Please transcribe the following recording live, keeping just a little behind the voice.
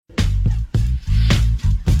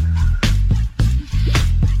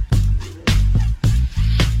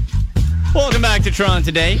back to Toronto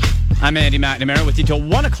today. I'm Andy McNamara with you till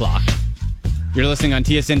 1 o'clock. You're listening on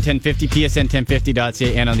TSN 1050,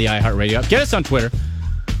 tsn1050.ca, and on the iHeartRadio app. Get us on Twitter,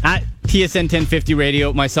 at TSN 1050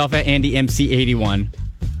 Radio, myself at AndyMC81.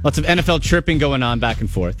 Lots of NFL chirping going on back and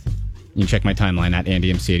forth. You can check my timeline at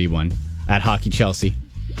AndyMC81, at Hockey Chelsea,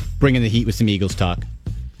 bringing the heat with some Eagles talk.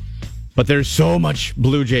 But there's so much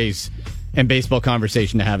Blue Jays and baseball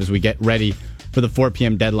conversation to have as we get ready for the 4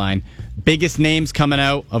 p.m. deadline. Biggest names coming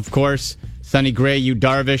out, of course, Sonny Gray, Yu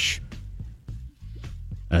Darvish,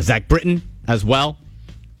 Zach Britton as well.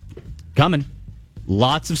 Coming.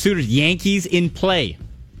 Lots of suitors. Yankees in play.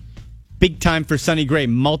 Big time for Sonny Gray.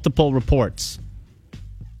 Multiple reports.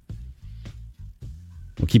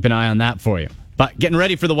 We'll keep an eye on that for you. But getting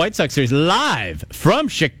ready for the White Sox series live from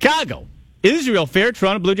Chicago. Israel Fair,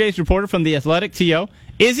 Toronto Blue Jays reporter from The Athletic, TO.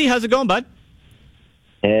 Izzy, how's it going, bud?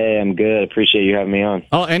 Hey, I'm good. Appreciate you having me on.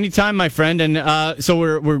 Oh, anytime, my friend. And so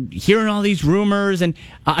we're hearing all these rumors, and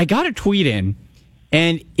I got a tweet in,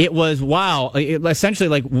 and it was, wow, essentially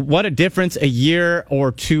like what a difference a year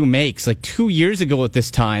or two makes. Like 2 years ago at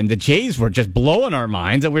this time, the Jays were just blowing our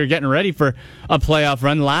minds that we were getting ready for a playoff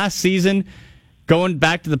run. Last season, going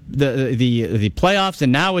back to the playoffs,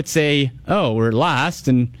 and now it's we're last,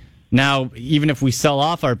 and now, even if we sell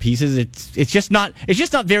off our pieces, it's just not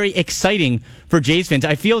very exciting for Jays fans.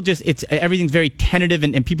 I feel everything's very tentative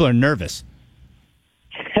and people are nervous.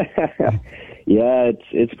 Yeah,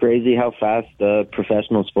 it's crazy how fast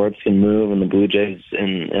professional sports can move, and the Blue Jays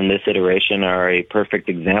in this iteration are a perfect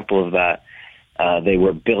example of that. They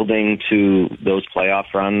were building to those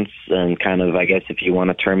playoff runs, and kind of, I guess, if you want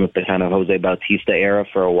to term it, the kind of Jose Bautista era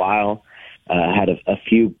for a while. Had a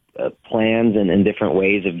few plans and different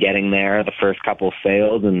ways of getting there. The first couple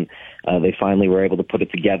failed, and they finally were able to put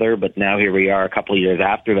it together. But now here we are a couple of years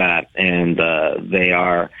after that, and they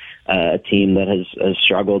are a team that has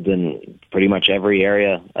struggled in pretty much every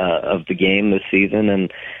area of the game this season,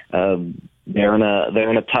 and they're in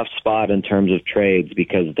a tough spot in terms of trades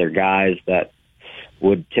because they're guys that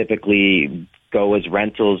would typically go as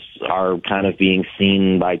rentals are kind of being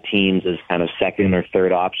seen by teams as kind of second or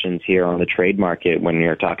third options here on the trade market when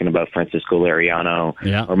you're talking about Francisco Liriano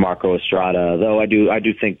or Marco Estrada. Though I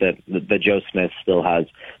do think that the Joe Smith still has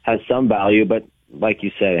some value, but like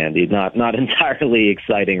you said, Andy, not entirely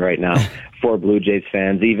exciting right now for Blue Jays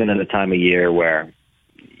fans, even in a time of year where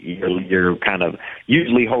you're kind of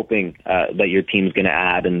usually hoping that your team's going to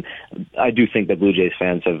add. And I do think that Blue Jays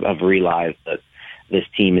fans have realized that this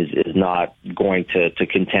team is not going to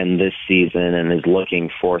contend this season and is looking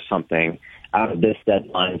for something out of this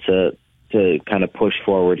deadline to kind of push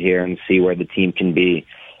forward here and see where the team can be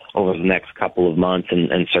over the next couple of months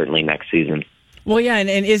and certainly next season. Well, yeah,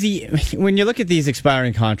 and Izzy, when you look at these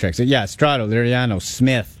expiring contracts, Estrada, Liriano,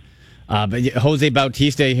 Smith, but Jose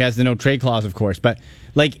Bautista, he has the no trade clause, of course, but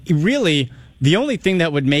like really the only thing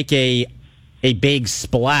that would make a big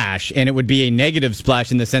splash, and it would be a negative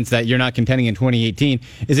splash in the sense that you're not contending in 2018,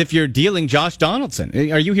 is if you're dealing Josh Donaldson.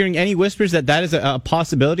 Are you hearing any whispers that is a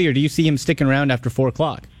possibility, or do you see him sticking around after 4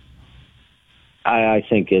 o'clock? I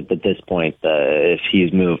think at this point, if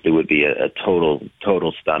he's moved, it would be a total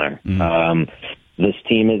stunner. Mm-hmm. This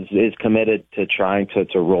team is committed to trying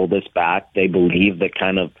to roll this back. They believe that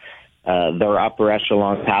kind of their upper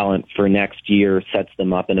echelon talent for next year sets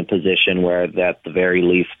them up in a position where, at the very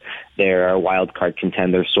least, they're a wild card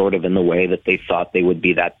contender, sort of in the way that they thought they would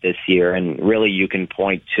be that this year. And really, you can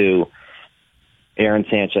point to Aaron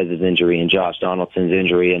Sanchez's injury and Josh Donaldson's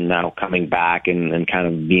injury, and now coming back and kind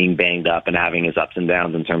of being banged up and having his ups and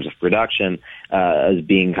downs in terms of production as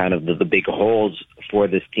being kind of the big holes for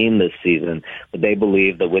this team this season. But they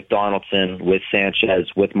believe that with Donaldson, with Sanchez,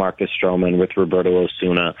 with Marcus Stroman, with Roberto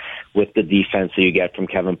Osuna, with the defense that you get from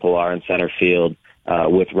Kevin Pillar in center field,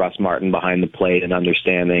 with Russ Martin behind the plate, and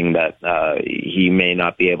understanding that he may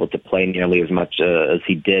not be able to play nearly as much as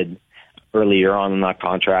he did earlier on in that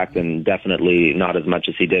contract, and definitely not as much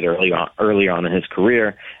as he did early on in his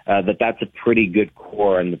career, that's a pretty good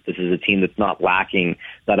core, and that this is a team that's not lacking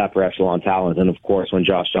that upper echelon talent. And of course, when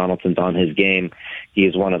Josh Donaldson's on his game, he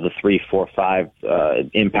is one of the 3, 4, 5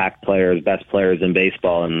 impact players, best players in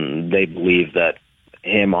baseball, and they believe that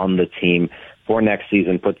him on the team for next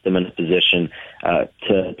season puts them in a position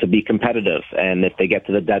to be competitive. And if they get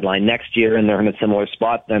to the deadline next year and they're in a similar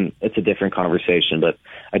spot, then it's a different conversation. But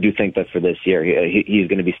I do think that for this year, he's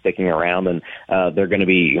going to be sticking around, and they're going to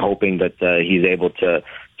be hoping that he's able to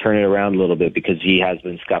turn it around a little bit, because he has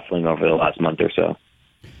been scuffling over the last month or so.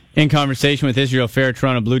 In conversation with Israel Fair,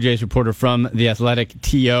 Toronto Blue Jays reporter from The Athletic,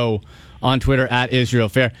 TO, on Twitter at Israel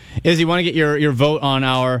Fair. Izzy, want to get your vote on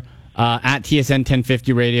our at TSN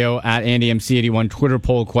 1050 Radio, at AndyMC81 Twitter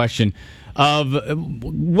poll question. of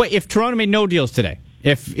what if Toronto made no deals today?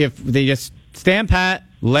 If they just stand pat,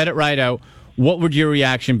 let it ride out, what would your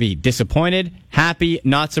reaction be? Disappointed, happy,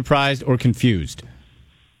 not surprised, or confused?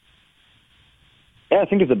 Yeah, I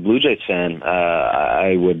think as a Blue Jays fan,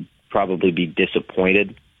 I would probably be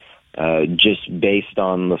disappointed, just based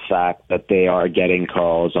on the fact that they are getting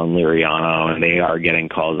calls on Liriano and they are getting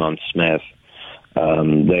calls on Smith.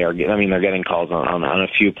 They're getting calls on a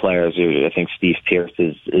few players. I think Steve Pearce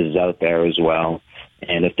is out there as well.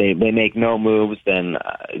 And if they make no moves, then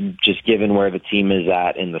just given where the team is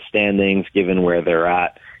at in the standings, given where they're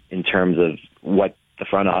at in terms of what the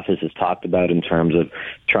front office has talked about in terms of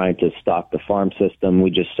trying to stock the farm system, we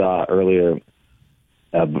just saw earlier,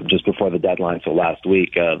 just before the deadline, so last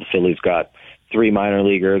week, the Phillies got 3 minor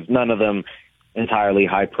leaguers, none of them entirely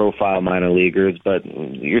high-profile minor leaguers, but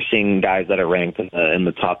you're seeing guys that are ranked in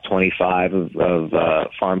the top 25 of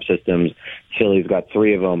farm systems. Philly's got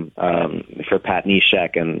 3 of them for Pat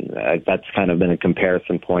Neshek, and that's kind of been a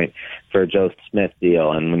comparison point for Joe Smith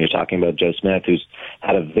deal. And when you're talking about Joe Smith, who's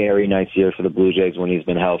had a very nice year for the Blue Jays when he's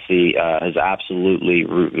been healthy, has absolutely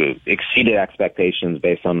exceeded expectations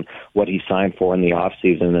based on what he signed for in the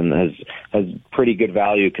offseason, and has pretty good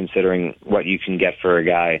value considering what you can get for a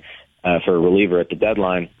guy for a reliever at the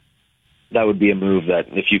deadline. That would be a move that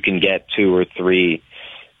if you can get 2 or 3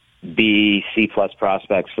 B, C-plus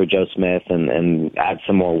prospects for Joe Smith and add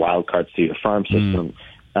some more wild cards to your farm system,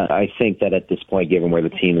 I think that at this point, given where the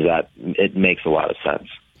team is at, it makes a lot of sense.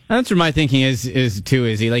 That's where my thinking is too,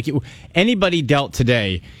 Izzy. Like, anybody dealt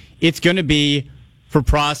today, it's going to be for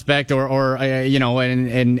prospect or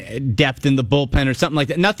and depth in the bullpen or something like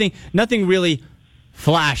that. Nothing really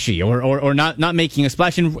flashy or not making a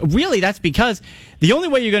splash. And really, that's because the only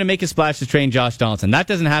way you're going to make a splash is train Josh Donaldson. That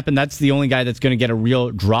doesn't happen. That's the only guy that's going to get a real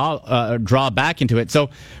draw back into it. So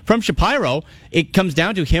from Shapiro, it comes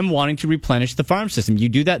down to him wanting to replenish the farm system. You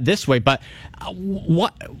do that this way, but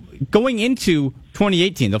what going into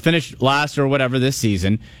 2018, they'll finish last or whatever this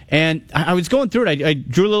season. And I was going through it. I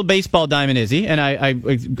drew a little baseball diamond, Izzy, and I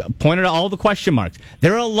pointed out all the question marks.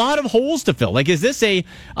 There are a lot of holes to fill. Like, is this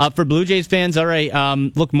for Blue Jays fans, all right,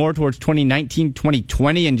 look more towards 2019,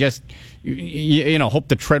 2020 and just, hope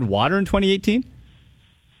to tread water in 2018?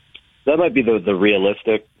 That might be the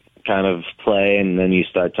realistic kind of play, and then you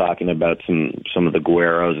start talking about some of the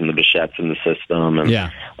Guerreros and the Bichettes in the system,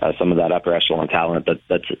 and some of that upper echelon talent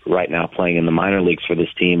that's right now playing in the minor leagues for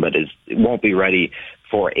this team, but it won't be ready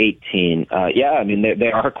for 18.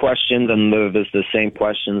 There are questions, and there's the same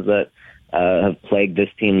questions that have plagued this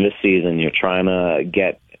team this season. You're trying to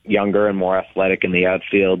get younger and more athletic in the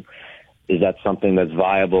outfield. Is that something that's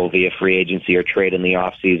viable via free agency or trade in the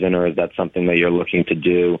offseason, or is that something that you're looking to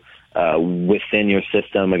do within your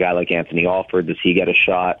system? A guy like Anthony Alford, does he get a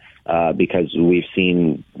shot? Because we've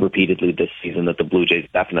seen repeatedly this season that the Blue Jays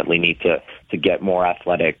definitely need to get more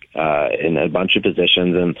athletic in a bunch of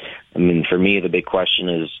positions. And I mean, for me, the big question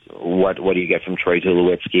is what do you get from Troy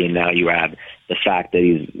Tulowitzki? And now you add the fact that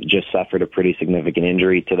he's just suffered a pretty significant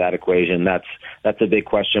injury to that equation. That's a big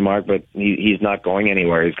question mark, but he's not going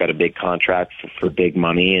anywhere. He's got a big contract for big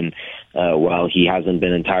money, and while he hasn't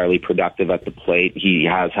been entirely productive at the plate, he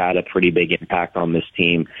has had a pretty big impact on this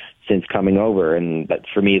team since coming over. And that,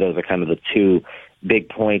 for me, those are kind of the 2 big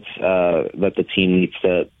points that the team needs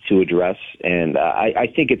to address. And I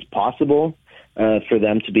think it's possible for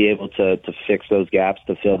them to be able to fix those gaps,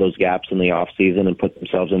 to fill those gaps in the offseason and put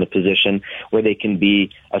themselves in a position where they can be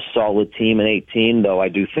a solid team in 18, though I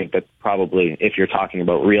do think that probably if you're talking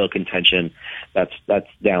about real contention, that's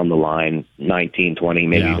down the line, 19, 20,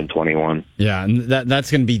 maybe even 21. Yeah, and that's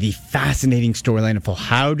going to be the fascinating storyline of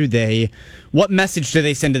what message do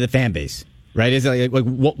they send to the fan base, right? Is it like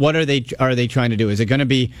what are they trying to do? Is it going to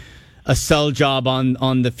be a sell job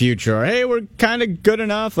on the future, or hey, we're kind of good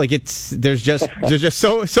enough? Like, there's just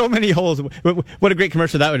so many holes. What a great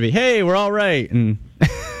commercial that would be. Hey, we're all right, and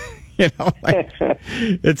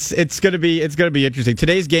it's gonna be interesting.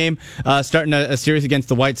 Today's game, starting a series against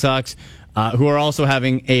the White Sox, who are also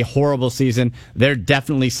having a horrible season. They're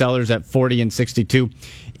definitely sellers at 40 and 62.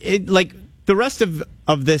 Like the rest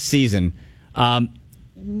of this season.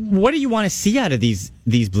 What do you want to see out of these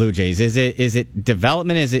Blue Jays? Is it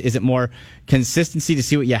development? Is it more consistency to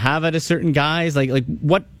see what you have out of certain guys? Like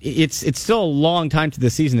what? It's still a long time till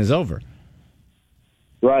the season is over.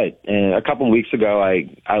 Right. And a couple of weeks ago,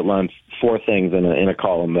 I outlined 4 things in a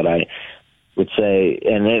column that I would say,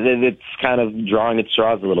 and it's kind of drawing at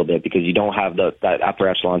straws a little bit because you don't have that upper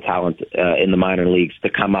echelon talent in the minor leagues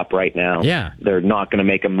to come up right now. Yeah. They're not going to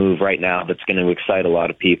make a move right now that's going to excite a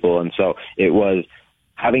lot of people, and so it was,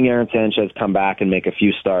 having Aaron Sanchez come back and make a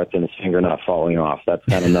few starts and his finger not falling off, that's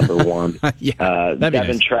kind of number one. Devin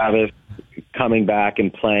nice. Travis coming back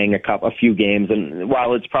and playing a few games, and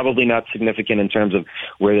while it's probably not significant in terms of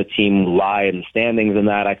where the team lie in the standings and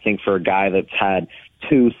that, I think for a guy that's had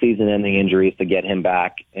 2 season-ending injuries, to get him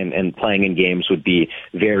back and playing in games would be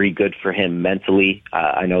very good for him mentally.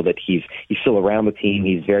 I know that he's still around the team.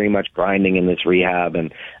 He's very much grinding in this rehab,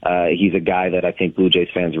 and he's a guy that I think Blue Jays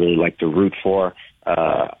fans really like to root for.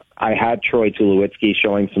 I had Troy Tulowitzki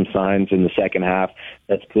showing some signs in the second half.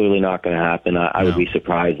 That's clearly not going to happen. I would be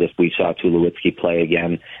surprised if we saw Tulowitzki play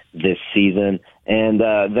again this season. And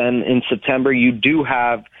then in September, you do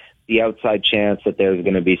have the outside chance that there's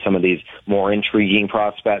going to be some of these more intriguing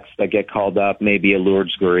prospects that get called up, maybe a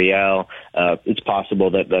Lourdes Gurriel. It's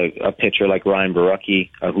possible that a pitcher like Ryan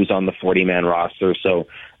Borucki, who's on the 40-man roster, so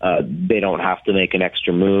they don't have to make an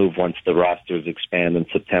extra move once the rosters expand in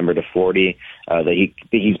September to 40.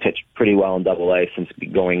 He's pitched pretty well in Double-A since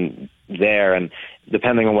going there, and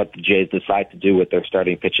depending on what the Jays decide to do with their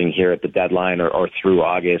starting pitching here at the deadline or through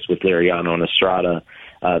August with Liriano and Estrada,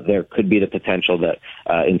 there could be the potential that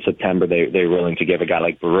in September they're willing to give a guy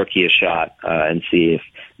like Borucki a shot and see if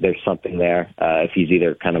there's something there, if he's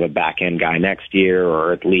either kind of a back-end guy next year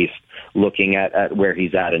or at least looking at where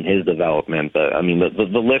he's at in his development. But I mean,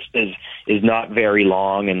 the list is not very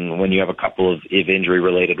long, and when you have a couple of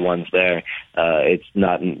injury-related ones there, it's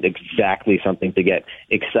not exactly something to get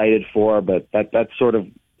excited for, but that's sort of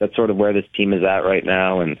where this team is at right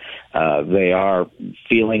now, and they are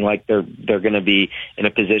feeling like they're going to be in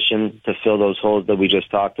a position to fill those holes that we just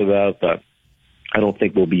talked about. But I don't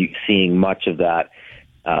think we'll be seeing much of that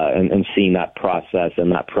and seeing that process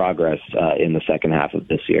and that progress in the second half of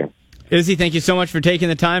this year. Izzy, thank you so much for taking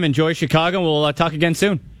the time. Enjoy Chicago. We'll talk again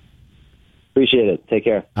soon. Appreciate it. Take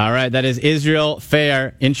care. All right, that is Israel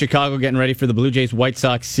Fair in Chicago, getting ready for the Blue Jays White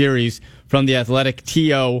Sox series from the Athletic. TO.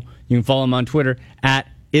 You can follow him on Twitter at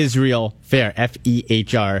Israel Fair,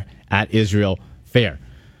 F-E-H-R, at Israel Fair.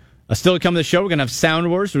 Still to come to the show, we're going to have Sound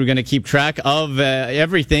Wars. We're going to keep track of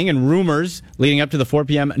everything and rumors leading up to the 4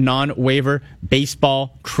 p.m. non-waiver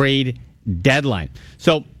baseball trade deadline.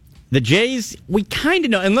 So the Jays, we kind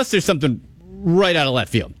of know, unless there's something right out of left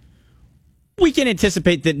field, we can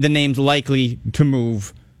anticipate that the names likely to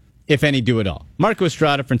move, if any, do at all. Marco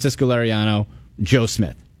Estrada, Francisco Liriano, Joe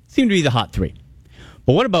Smith seem to be the hot 3.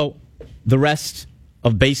 But what about the rest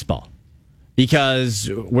of baseball? Because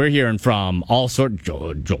we're hearing from all sorts,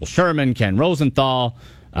 Joel Sherman, Ken Rosenthal,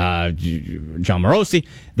 John Morosi,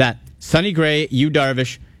 that Sonny Gray, Yu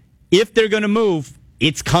Darvish, if they're going to move,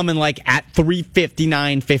 it's coming like at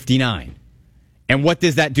 3:59:59. And what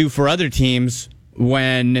does that do for other teams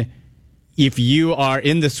when, if you are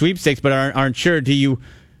in the sweepstakes but aren't sure, do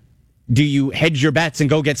you hedge your bets and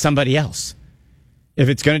go get somebody else if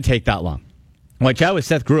it's going to take that long? Well, I chat with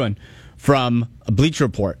Seth Gruen from Bleacher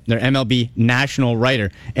Report, their MLB national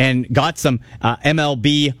writer, and got some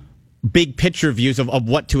MLB big picture views of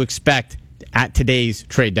what to expect at today's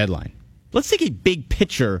trade deadline. Let's take a big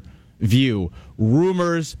picture view.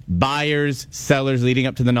 Rumors, buyers, sellers leading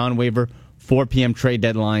up to the non-waiver 4 p.m. trade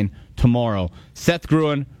deadline tomorrow. Seth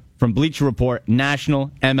Gruen from Bleacher Report,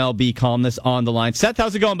 national MLB columnist on the line. Seth,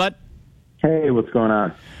 how's it going, bud? Hey, what's going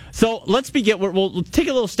on? So let's begin. We'll take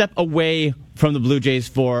a little step away from the Blue Jays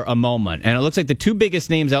for a moment. And it looks like the 2 biggest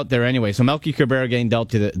names out there anyway. So Melky Cabrera getting dealt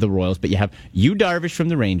to the Royals, but you have Yu Darvish from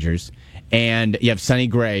the Rangers, and you have Sonny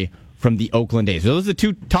Gray from the Oakland A's. Are those the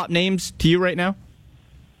 2 top names to you right now?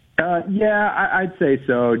 Yeah, I'd say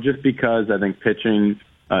so, just because I think pitching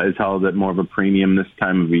is held at more of a premium this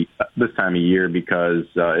time of year because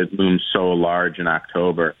it looms so large in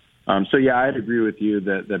October. So yeah, I'd agree with you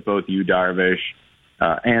that both Yu Darvish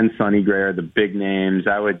and Sonny Gray are the big names.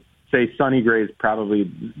 I would say Sonny Gray is probably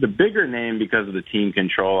the bigger name because of the team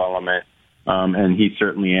control element, and he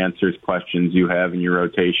certainly answers questions you have in your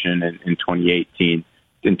rotation in 2018,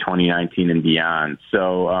 in 2019, and beyond.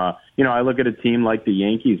 So, I look at a team like the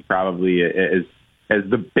Yankees probably as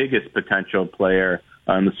the biggest potential player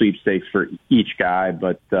in the sweepstakes for each guy,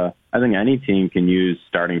 but I think any team can use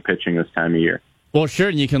starting pitching this time of year. Well, sure,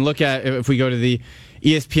 and you can look at, if we go to the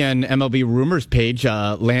ESPN MLB rumors page,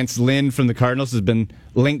 Lance Lynn from the Cardinals has been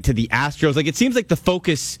linked to the Astros. Like, it seems like the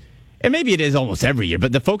focus, and maybe it is almost every year,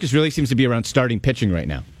 but the focus really seems to be around starting pitching right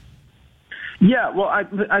now. Yeah, well,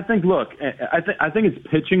 I think, look, I think it's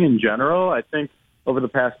pitching in general. I think over the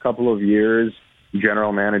past couple of years,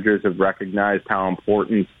 general managers have recognized how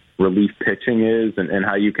important relief pitching is and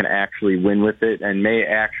how you can actually win with it and may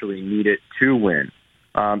actually need it to win.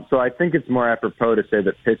 So I think it's more apropos to say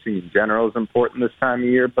that pitching in general is important this time of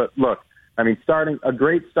year. But look, I mean, a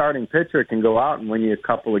great starting pitcher can go out and win you a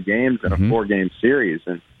couple of games in a 4-game series,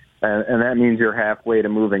 and that means you're halfway to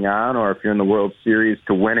moving on, or if you're in the World Series,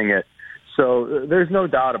 to winning it. So there's no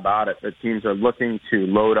doubt about it that teams are looking to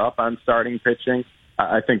load up on starting pitching.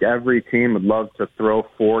 I think every team would love to throw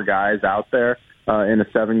 4 guys out there in a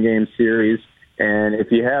 7-game series. And if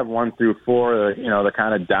you have 1 through 4, the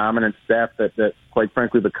kind of dominant staff that quite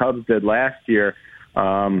frankly, the Cubs did last year,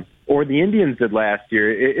 or the Indians did last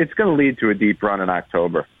year, it's going to lead to a deep run in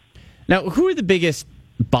October. Now, who are the biggest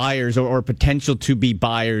buyers or potential to be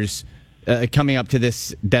buyers coming up to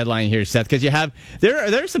this deadline here, Seth? Because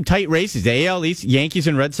there are some tight races. The AL East, Yankees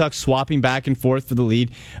and Red Sox swapping back and forth for the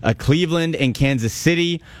lead. Cleveland and Kansas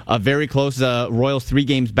City, very close. Royals 3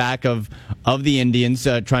 games back of the Indians,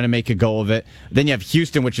 trying to make a go of it. Then you have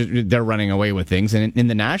Houston, which they're running away with things. And in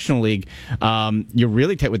the National League, you're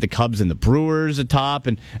really tight with the Cubs and the Brewers atop,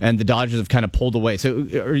 and the Dodgers have kind of pulled away. So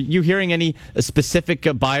are you hearing any specific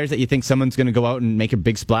buyers that you think someone's going to go out and make a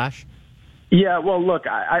big splash? Yeah, well, look,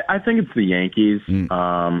 I think it's the Yankees.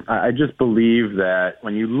 I just believe that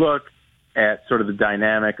when you look at sort of the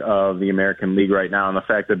dynamic of the American League right now and the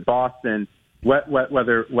fact that Boston,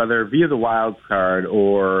 whether via the wild card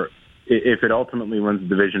or if it ultimately wins the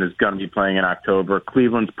division, is going to be playing in October.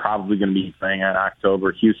 Cleveland's probably going to be playing in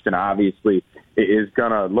October. Houston, obviously,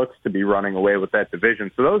 looks to be running away with that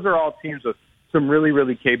division. So those are all teams with some really,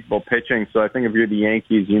 really capable pitching. So I think if you're the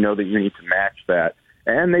Yankees, you know that you need to match that.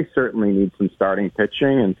 And they certainly need some starting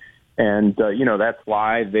pitching, and that's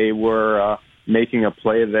why they were making a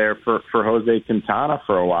play there for Jose Quintana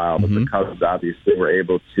for a while. But the Cubs obviously were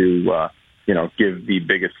able to give the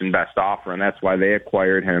biggest and best offer, and that's why they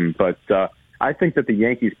acquired him. But I think that the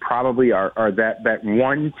Yankees probably are that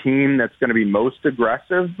one team that's going to be most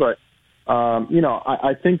aggressive. But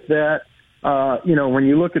I think that when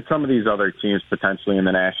you look at some of these other teams potentially in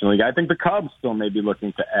the National League, I think the Cubs still may be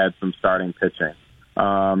looking to add some starting pitching.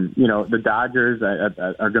 The Dodgers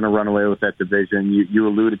are going to run away with that division. You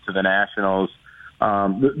alluded to the Nationals.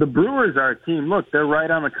 The Brewers are a team. Look, they're right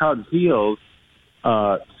on the Cubs' heels.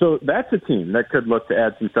 So that's a team that could look to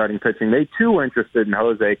add some starting pitching. They, too, are interested in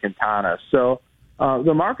Jose Quintana. So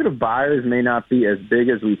the market of buyers may not be as big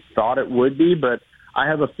as we thought it would be, but I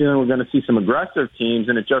have a feeling we're going to see some aggressive teams,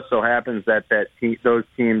 and it just so happens that those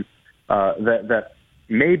teams that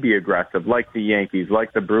may be aggressive, like the Yankees,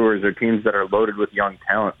 like the Brewers, are teams that are loaded with young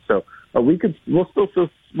talent. So we'll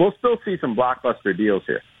still see some blockbuster deals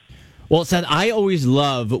here. Well, Seth, I always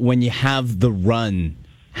love when you have the run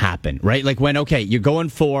happen, right? Like when, you're going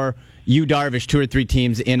for Yu Darvish, 2 or 3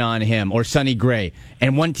 teams in on him, or Sonny Gray,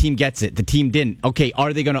 and one team gets it, the team didn't. Okay,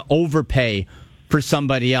 are they going to overpay for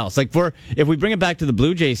somebody else? Like if we bring it back to the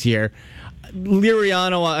Blue Jays here,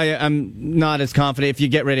 Liriano, I'm not as confident. If you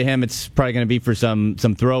get rid of him, it's probably going to be for some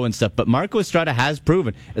throw and stuff. But Marco Estrada has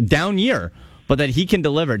proven a down year, but that he can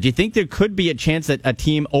deliver. Do you think there could be a chance that a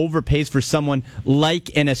team overpays for someone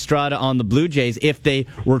like an Estrada on the Blue Jays if they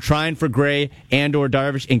were trying for Gray and or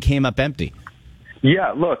Darvish and came up empty?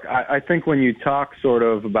 Yeah, look, I think when you talk sort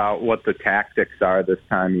of about what the tactics are this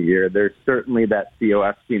time of year, there's certainly that Theo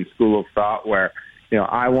Epstein school of thought where,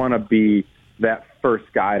 I want to be that first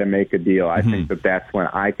guy to make a deal. I think that's when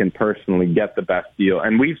I can personally get the best deal.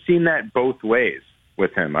 And we've seen that both ways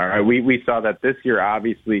with him. All right. We saw that this year,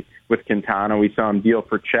 obviously, with Quintana. We saw him deal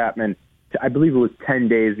for Chapman, I believe it was 10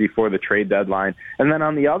 days before the trade deadline. And then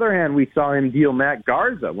on the other hand, we saw him deal Matt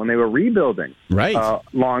Garza when they were rebuilding,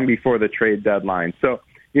 long before the trade deadline. So,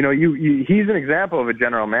 he's an example of a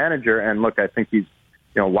general manager. And look, I think he's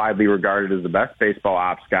widely regarded as the best baseball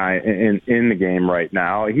ops guy in the game right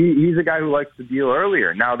now. He's a guy who likes to deal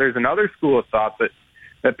earlier. Now, there's another school of thought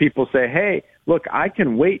that people say, hey, look, I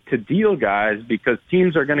can wait to deal guys because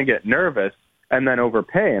teams are going to get nervous and then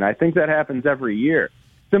overpay. And I think that happens every year,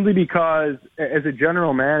 simply because as a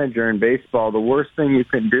general manager in baseball, the worst thing you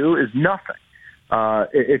can do is nothing.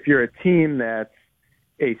 If you're a team that's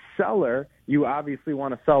a seller, you obviously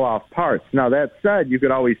want to sell off parts. Now, that said, you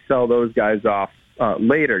could always sell those guys off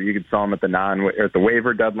later. You could sell them at the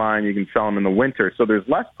waiver deadline. You can sell them in the winter. So there's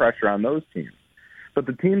less pressure on those teams. But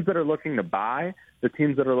the teams that are looking to buy, the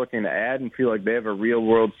teams that are looking to add and feel like they have a real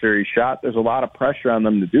World Series shot, there's a lot of pressure on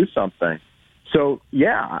them to do something. So,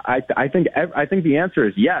 yeah, I think the answer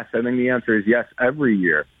is yes. I think the answer is yes every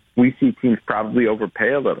year. We see teams probably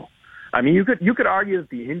overpay a little. I mean, you could argue that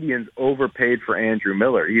the Indians overpaid for Andrew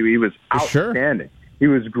Miller. He was outstanding. Sure. He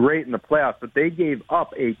was great in the playoffs, but they gave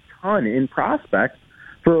up a ton in prospects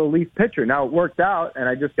for a relief pitcher. Now, it worked out, and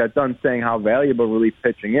I just got done saying how valuable relief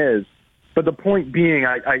pitching is. But the point being,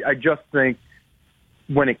 I just think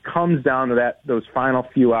when it comes down to those final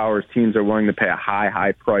few hours, teams are willing to pay a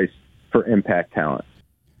high price for impact talent.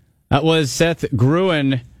 That was Seth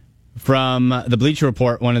Gruen from the Bleacher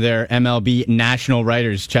Report, one of their MLB national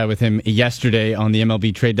writers. Chatted with him yesterday on the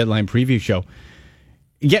MLB trade deadline preview show.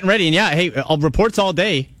 Getting ready, and yeah, hey, reports all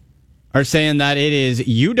day are saying that it is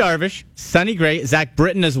Yu Darvish, Sonny Gray, Zach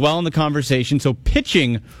Britton as well in the conversation. So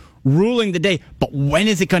pitching ruling the day. But when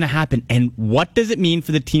is it going to happen? And what does it mean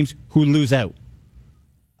for the teams who lose out?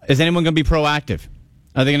 Is anyone going to be proactive?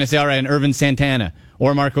 Are they going to say, all right, an Irvin Santana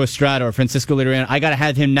or Marco Estrada or Francisco Liriano, I got to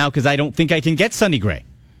have him now because I don't think I can get Sonny Gray?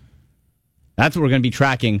 That's what we're going to be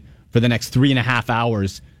tracking for the next 3.5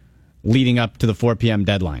 hours leading up to the 4 p.m.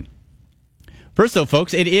 deadline. First, though,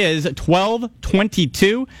 folks, it is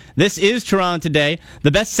 12:22. This is Toronto Today. The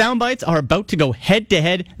best sound bites are about to go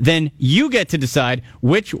head-to-head. Then you get to decide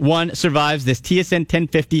which one survives this TSN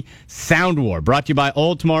 1050 Sound War. Brought to you by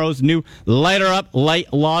Old Tomorrow's new Lighter Up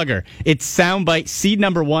Light Lager. It's sound bite seed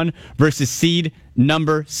number 1 versus seed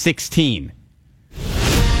number 16.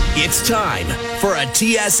 It's time for a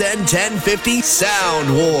TSN 1050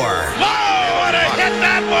 Sound War. Oh, what a hit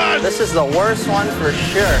that was! This is the worst one for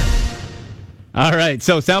sure. All right,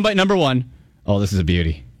 so soundbite number 1. Oh, this is a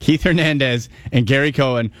beauty. Keith Hernandez and Gary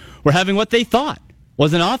Cohen were having what they thought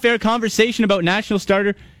was an off-air conversation about national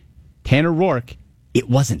starter Tanner Roark. It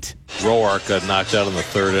wasn't. Roark got knocked out in the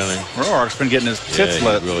 3rd inning. Roark's been getting his tits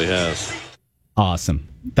lit. He really has. Awesome.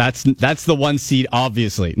 That's the 1 seed,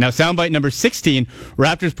 obviously. Now, soundbite number 16,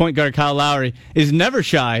 Raptors point guard Kyle Lowry is never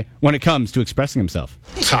shy when it comes to expressing himself.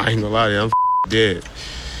 I ain't gonna lie to you, I'm dead.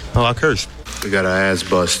 Oh, I cursed. We got our ass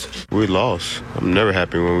bust. We lost. I'm never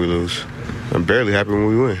happy when we lose. I'm barely happy when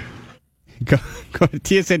we win. Go to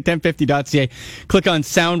tsn1050.ca, click on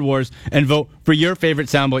Sound Wars, and vote for your favorite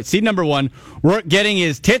soundbite. Seed number 1, Rourke getting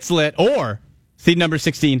his tits lit, or seed number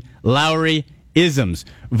 16, Lowry isms.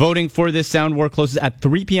 Voting for this Sound War closes at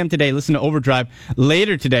 3 p.m. today. Listen to Overdrive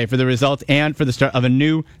later today for the results and for the start of a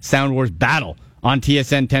new Sound Wars battle on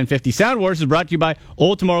TSN 1050. Sound Wars is brought to you by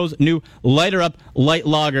Old Tomorrow's new Lighter Up Light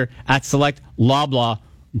Lager at select Loblaw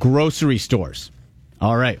grocery stores.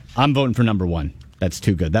 All right, I'm voting for number 1. That's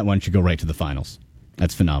too good. That one should go right to the finals.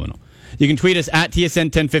 That's phenomenal. You can tweet us at TSN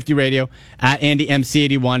 1050 Radio, at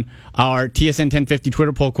AndyMC81. Our TSN 1050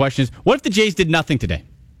 Twitter poll question is, what if the Jays did nothing today?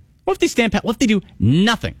 What if they stand pat? What if they do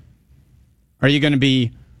nothing? Are you going to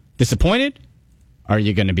be disappointed? Are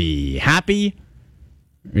you going to be happy?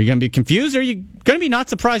 Are you going to be confused? Or are you going to be not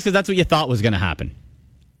surprised because that's what you thought was going to happen?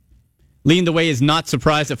 Leading the way is not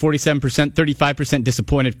surprised at 47%, 35%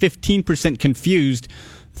 disappointed, 15% confused,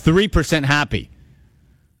 3% happy.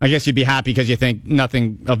 I guess you'd be happy because you think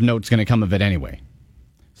nothing of note's going to come of it anyway.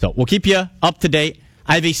 So we'll keep you up to date.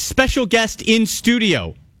 I have a special guest in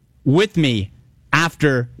studio with me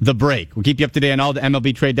after the break. We'll keep you up to date on all the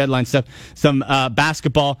MLB trade deadline stuff. Some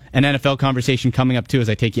basketball and NFL conversation coming up, too, as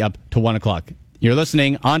I take you up to 1 o'clock. You're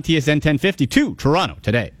listening on TSN 1050 to Toronto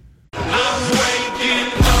Today.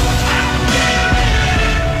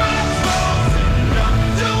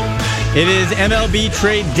 It is MLB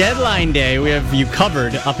trade deadline day. We have you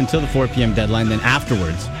covered up until the 4 p.m. deadline, then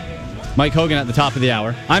afterwards. Mike Hogan at the top of the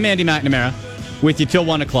hour. I'm Andy McNamara with you till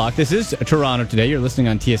 1 o'clock. This is Toronto Today. You're listening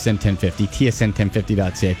on TSN 1050,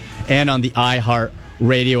 tsn1050.ca, and on the iHeart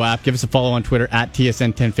Radio app. Give us a follow on Twitter at TSN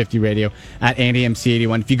 1050 Radio, at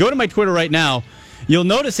AndyMC81. If you go to my Twitter right now, you'll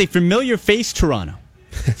notice a familiar face, Toronto.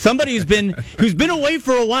 Somebody who's been away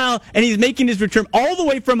for a while, and he's making his return all the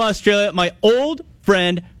way from Australia. My old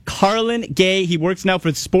friend, Carlin Gay. He works now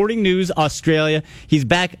for Sporting News Australia. He's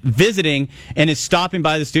back visiting and is stopping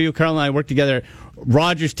by the studio. Carlin and I work together at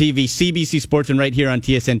Rogers TV, CBC Sports, and right here on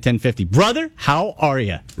TSN 1050. Brother, how are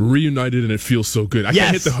you? Reunited, and it feels so good. I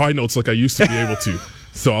can't hit the high notes like I used to be able to.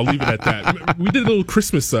 So I'll leave it at that. We did a little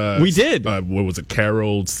Christmas. We did. What was it?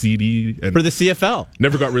 Carol CD and for the CFL.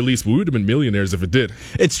 Never got released, but we would have been millionaires if it did.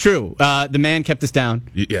 It's true. The man kept us down.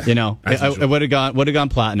 Yeah, you know, it would have gone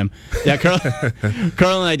platinum. Yeah, Carl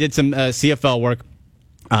and I did some CFL work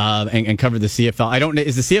and covered the CFL. I don't know.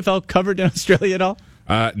 Is the CFL covered in Australia at all?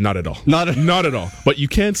 Not at all. Not at all. But you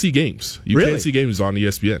can see games. You can see games on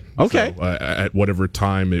ESPN. Okay. So, at whatever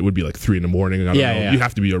time, it would be like 3 a.m. I don't know. You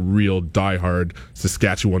have to be a real diehard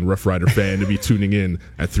Saskatchewan Rough Rider fan to be tuning in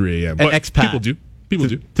at 3 a.m. An expat. People do. People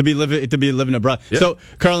do. To be living abroad. Yeah. So,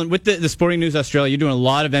 Carlin, with the Sporting News Australia, you're doing a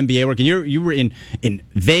lot of NBA work, and you were in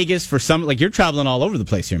Vegas for some. Like, you're traveling all over the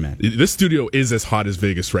place here, man. This studio is as hot as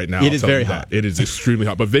Vegas right now. It is very hot. It is extremely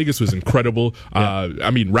hot. But Vegas was incredible.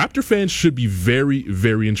 I mean, Raptor fans should be very,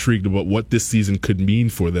 very intrigued about what this season could mean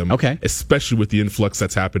for them. Okay. Especially with the influx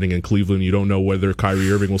that's happening in Cleveland. You don't know whether Kyrie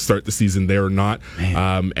Irving will start the season there or not.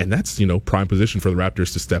 And that's, prime position for the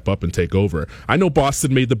Raptors to step up and take over. I know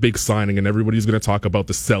Boston made the big signing, and everybody's going to talk talk about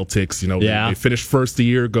the Celtics. They finished first a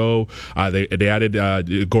year ago. They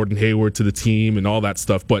added Gordon Hayward to the team and all that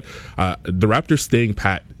stuff. But the Raptors staying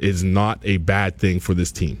pat is not a bad thing for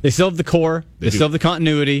this team. They still have the core. They still have the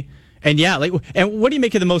continuity. And and what do you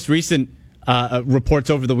make of the most recent reports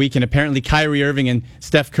over the weekend? Apparently Kyrie Irving and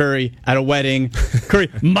Steph Curry at a wedding. Curry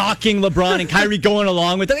mocking LeBron and Kyrie going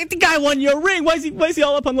along with it. The guy won your ring. Why is he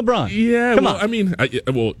all up on LeBron? Yeah, Come on. I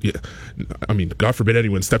mean, God forbid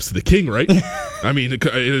anyone steps to the king, right? I mean,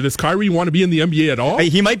 does Kyrie want to be in the NBA at all?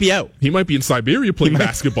 He might be out. He might be in Siberia playing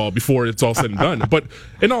basketball before it's all said and done. But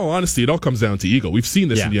in all honesty, it all comes down to ego. We've seen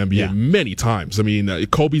this in the NBA many times. I mean,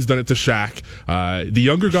 Kobe's done it to Shaq. The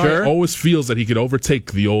younger guy always feels that he could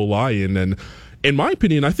overtake the old lion. And in my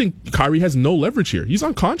opinion, I think Kyrie has no leverage here. He's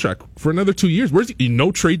on contract for another 2 years. Where's he?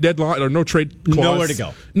 No trade deadline or no trade clause.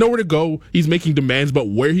 Nowhere to go. He's making demands about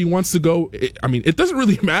where he wants to go. It doesn't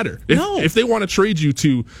really matter. If they want to trade you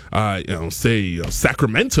to,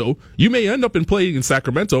 Sacramento, you may end up playing in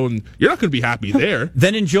Sacramento, and you're not going to be happy there.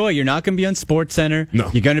 Then enjoy. You're not going to be on SportsCenter. No.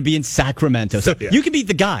 You're going to be in Sacramento. So you can be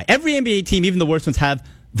the guy. Every NBA team, even the worst ones, have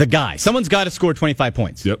the guy. Someone's got to score 25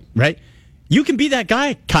 points. Yep. Right? You can be that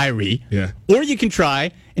guy, Kyrie, or you can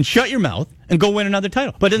try and shut your mouth and go win another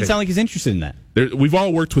title. But it doesn't sound like he's interested in that. We've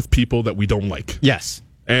all worked with people that we don't like. Yes.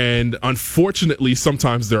 And unfortunately,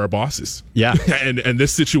 sometimes there are bosses. Yeah. and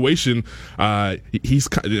this situation,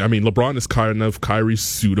 LeBron is kind of Kyrie's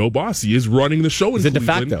pseudo boss. He is running the show in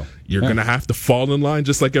Cleveland. De facto. You're going to have to fall in line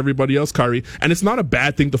just like everybody else, Kyrie. And it's not a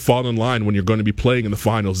bad thing to fall in line when you're going to be playing in the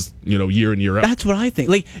finals, year in, year out. That's what I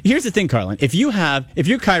think. Here's the thing, Carlin. If you're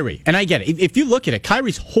Kyrie, and I get it, if you look at it,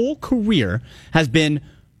 Kyrie's whole career has been,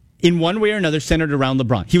 in one way or another, centered around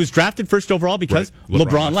LeBron. He was drafted first overall because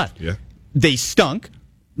LeBron left. Yeah. They stunk.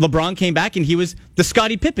 LeBron came back and he was the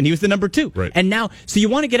Scottie Pippen. He was the number 2. Right. And now, so you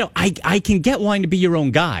want to get out. I can get wanting to be your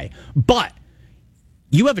own guy, but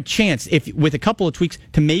you have a chance, with a couple of tweaks,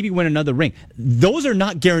 to maybe win another ring. Those are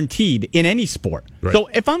not guaranteed in any sport. Right. So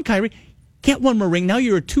if I'm Kyrie, get one more ring. Now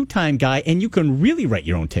you're a 2-time guy and you can really write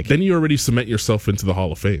your own ticket. Then you already cement yourself into the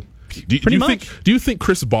Hall of Fame. Do you think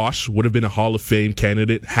Chris Bosh would have been a Hall of Fame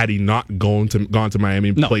candidate had he not gone to Miami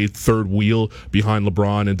and played third wheel behind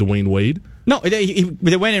LeBron and Dwayne Wade? No, they went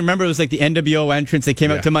and remember it was like the NWO entrance. They came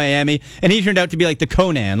out to Miami, and he turned out to be like the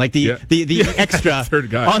Conan, like the extra third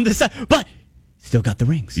guy on the side. But still got the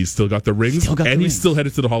rings. He's still got the rings, he's still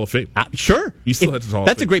headed to the Hall of Fame. Sure, he's still headed to the Hall of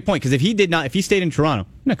Fame. That's a great point because if he stayed in Toronto,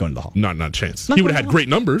 not going to the Hall. Not a chance. He would have had great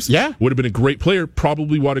numbers. Yeah, would have been a great player.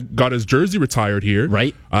 Probably would have got his jersey retired here.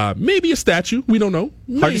 Right. Maybe a statue. We don't know.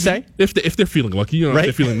 Hard to say. If they're feeling lucky, if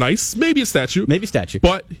they're feeling nice, maybe a statue.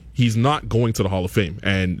 But he's not going to the Hall of Fame,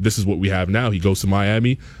 and this is what we have now. He goes to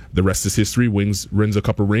Miami. The rest is history. Wins a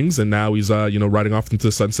couple rings, and now he's riding off into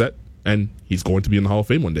the sunset. And he's going to be in the Hall of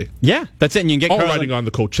Fame one day. Yeah, that's it. And you can get Carlin riding on the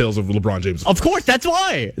coattails of LeBron James. Of course, that's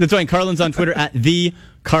why. And Carlin's on Twitter at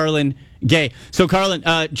 @TheCarlinGay. So, Carlin,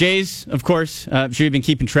 Jays, of course, I'm sure you've been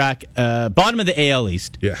keeping track. Bottom of the AL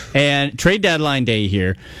East. Yeah. And trade deadline day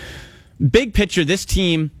here. Big picture, this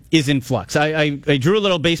team is in flux. I drew a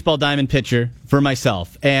little baseball diamond picture for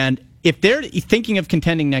myself. And if they're thinking of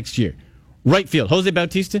contending next year, right field, Jose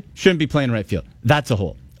Bautista shouldn't be playing right field. That's a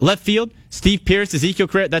hole. Left field, Steve Pearce, Ezekiel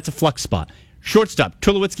Carrera, that's a flux spot. Shortstop,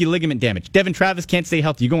 Tulowitzki ligament damage. Devin Travis can't stay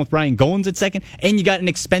healthy. You're going with Ryan Goins at second, and you got an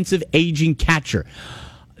expensive aging catcher.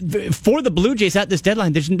 For the Blue Jays at this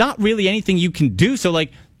deadline, there's not really anything you can do. So,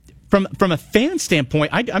 from a fan standpoint,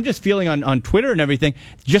 I'm just feeling on Twitter and everything,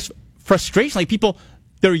 just frustration. People,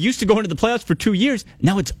 they're used to going to the playoffs for 2 years.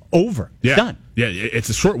 Now it's over. It's done. Yeah, it's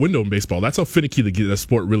a short window in baseball. That's how finicky the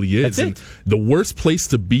sport really is. That's it. And the worst place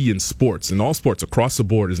to be in sports, in all sports across the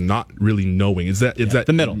board, is not really knowing. Is that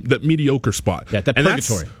the middle, that mediocre spot? Yeah, that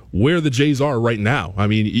purgatory. That's where the Jays are right now. I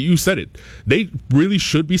mean, you said it. They really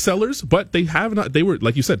should be sellers, but they have not. They were,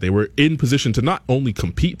 like you said, they were in position to not only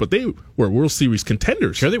compete, but they were World Series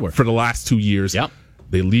contenders. Sure, they were for the last 2 years. Yep.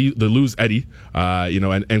 They lose Eddie,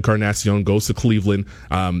 and Encarnacion goes to Cleveland.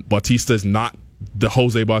 Bautista is not the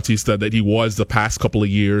Jose Bautista that he was the past couple of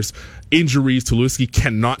years. Injuries, Tulowitzki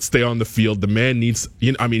cannot stay on the field. The man needs,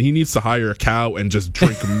 he needs to hire a cow and just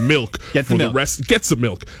drink milk for the rest. Get some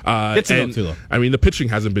milk. Get some milk, Tulo. I mean, the pitching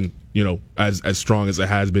hasn't been, as strong as it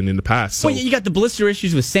has been in the past. So, well, you got the blister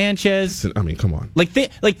issues with Sanchez. I mean, come on.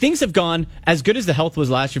 Things have gone, as good as the health was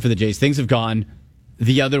last year for the Jays, things have gone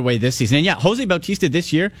the other way this season. And yeah, Jose Bautista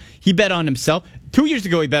this year, he bet on himself. 2 years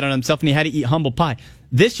ago, he bet on himself and he had to eat humble pie.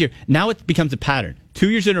 This year, now it becomes a pattern. 2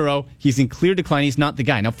 years in a row, he's in clear decline. He's not the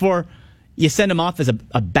guy. Now, you send him off as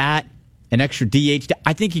a bat, an extra DH,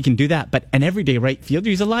 I think he can do that. But an everyday right fielder,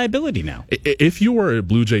 he's a liability now. If you were a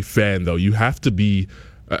Blue Jay fan, though, you have to be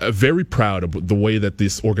very proud of the way that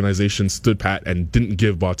this organization stood pat and didn't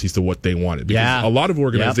give Bautista what they wanted. Because a lot of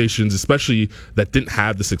organizations, especially that didn't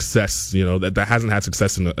have the success, that hasn't had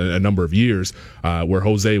success in a number of years, where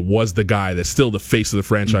Jose was the guy that's still the face of the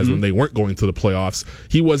franchise when they weren't going to the playoffs.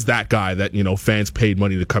 He was that guy that, fans paid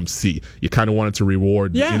money to come see. You kind of wanted to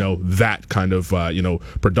reward, that kind of,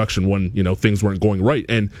 production when, things weren't going right.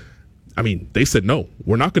 And I mean, they said, no,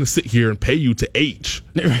 we're not going to sit here and pay you to age.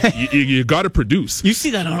 You got to produce. You see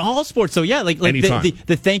that on all sports. So, yeah, like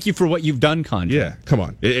the thank you for what you've done contract. Yeah, come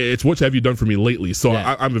on. It's what have you done for me lately. So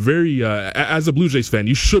I'm a very, as a Blue Jays fan,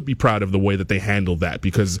 you should be proud of the way that they handled that,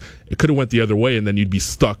 because it could have went the other way and then you'd be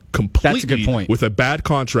stuck completely That's a good point. with a bad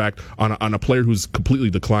contract on a player who's completely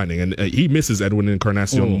declining. And he misses Edwin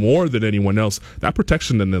Encarnacion more than anyone else. That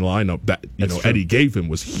protection in the lineup that Eddie gave him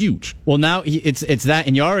was huge. Well, now it's that,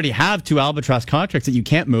 and you already have two albatross contracts that you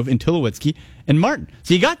can't move in Tulowitzki and Martin.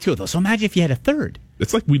 So you got two of those. So imagine if you had a third.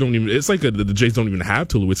 It's like the Jays don't even have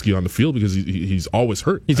Tulowitzki on the field because he's always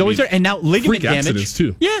hurt. He's always hurt, and now ligament damage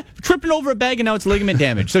too. Yeah, tripping over a bag, and now it's ligament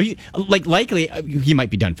damage. So he likely he might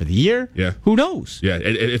be done for the year. Yeah, who knows? Yeah,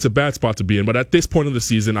 it's a bad spot to be in. But at this point of the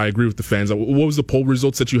season, I agree with the fans. What was the poll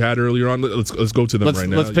results that you had earlier on? Let's go to them right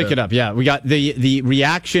now. Let's pick it up. Yeah, we got the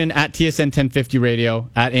reaction at TSN 1050 Radio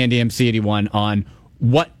at Andy MC81 on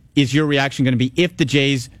what is your reaction going to be if the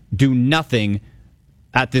Jays do nothing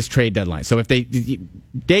at this trade deadline. So if the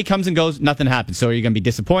day comes and goes, nothing happens. So are you going to be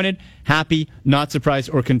disappointed, happy, not surprised,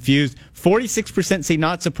 or confused? 46% say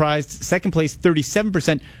not surprised. Second place,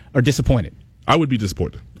 37% are disappointed. I would be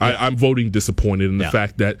disappointed. Yeah. I'm voting disappointed in the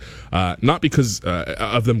fact that not because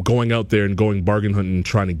of them going out there and going bargain hunting and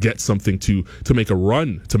trying to get something to make a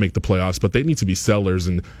run to make the playoffs, but they need to be sellers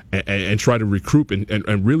and try to recruit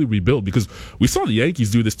and really rebuild, because we saw the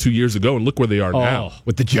Yankees do this 2 years ago and look where they are now.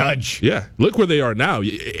 With the Judge. Yeah, look where they are now.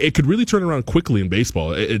 It could really turn around quickly in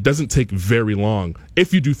baseball. It doesn't take very long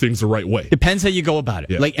if you do things the right way. Depends how you go about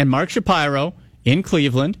it. Yeah. And Mark Shapiro in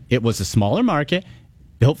Cleveland, it was a smaller market,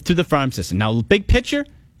 built through the farm system. Now, big picture,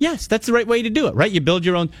 yes, that's the right way to do it, right? You build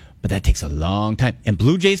your own, but that takes a long time. And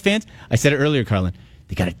Blue Jays fans, I said it earlier, Carlin,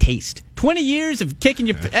 they got a taste. 20 years of kicking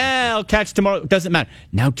your, I'll catch tomorrow. It doesn't matter.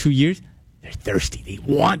 Now 2 years, they're thirsty.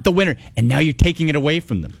 They want the winner, and now you're taking it away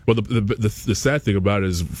from them. Well, the sad thing about it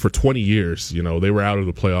is for 20 years, they were out of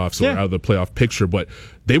the playoffs or out of the playoff picture, but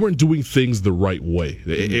they weren't doing things the right way.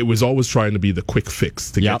 It was always trying to be the quick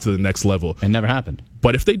fix to get to the next level. It never happened.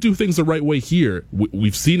 But if they do things the right way here,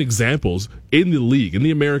 we've seen examples in the league, in the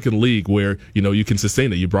American League, where you can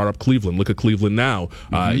sustain it. You brought up Cleveland. Look at Cleveland now.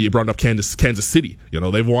 You brought up Kansas City.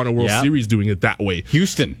 They've won a World Series doing it that way.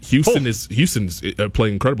 Houston's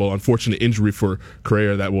playing incredible. Unfortunate injury for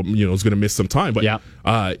Correa that is going to miss some time. But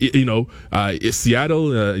Seattle,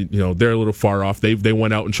 they're a little far off. They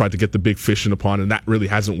went out and tried to get the big fish in the pond, and that really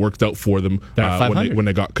hasn't worked out for them when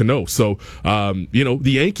they got Cano. So the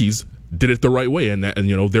Yankees did it the right way, and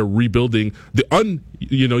they're rebuilding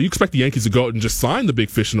you expect the Yankees to go out and just sign the big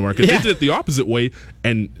fish in the market. They did it the opposite way,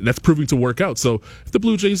 and that's proving to work out. So if the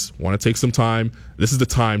Blue Jays want to take some time, this is the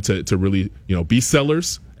time to really be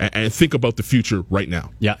sellers and think about the future right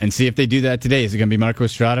now. Yeah, and see if they do that today. Is it going to be Marco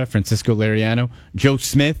Estrada, Francisco Liriano, Joe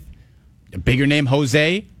Smith, a bigger name,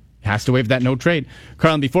 Jose? Has to waive that no trade.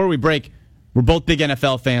 Carlin, before we break, we're both big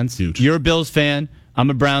NFL fans. Huge. You're a Bills fan. I'm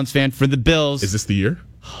a Browns fan. For the Bills, is this the year?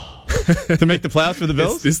 To make the playoffs for the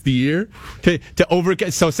Bills? Is this the year? So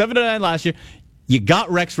 7-9 last year. You got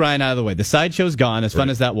Rex Ryan out of the way. The sideshow's gone, as fun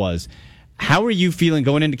as that was. How are you feeling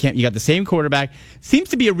going into camp? You got the same quarterback. Seems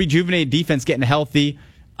to be a rejuvenated defense getting healthy.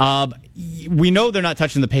 We know they're not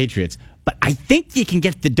touching the Patriots, but I think you can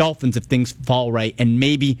get the Dolphins if things fall right and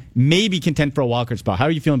maybe contend for a wild card spot. How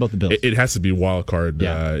are you feeling about the Bills? It has to be wild card.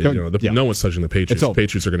 No one's touching the Patriots. The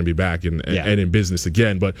Patriots are going to be back and in business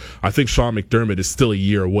again. But I think Sean McDermott is still a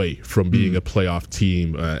year away from being a playoff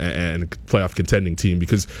team and playoff contending team,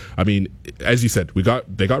 because as you said,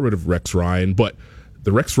 they got rid of Rex Ryan, but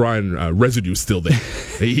the Rex Ryan residue is still there.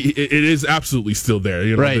 It is absolutely still there.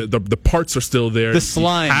 The parts are still there. The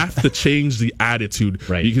slime. You have to change the attitude,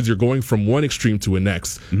 because you're going from one extreme to a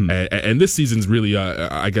next. And this season's really,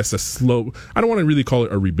 I guess, a slow. I don't want to really call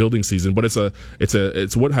it a rebuilding season, but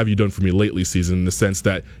it's what have you done for me lately season, in the sense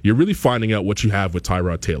that you're really finding out what you have with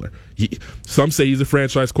Tyrod Taylor. Some say he's a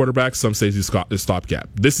franchise quarterback. Some say he's a stopgap.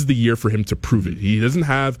 This is the year for him to prove it. He doesn't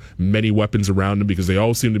have many weapons around him because they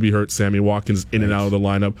all seem to be hurt. Sammy Watkins in and out of the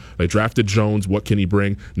lineup. They drafted Jones. What can he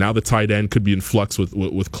bring? Now the tight end could be in flux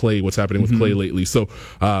with Clay. What's happening with Clay lately? So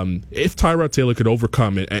if Tyrod Taylor could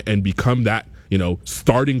overcome it and become that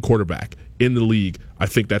starting quarterback in the league, I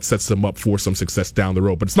think that sets them up for some success down the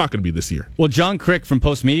road, but it's not going to be this year. Well, John Crick from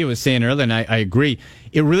Post Media was saying earlier, and I agree,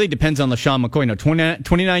 it really depends on LeSean McCoy. Now,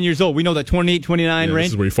 29 years old, we know that 28, 29 range.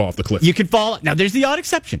 This is where you fall off the cliff. You can fall. Now, there's the odd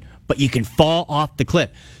exception, but you can fall off the cliff.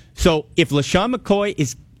 So if LeSean McCoy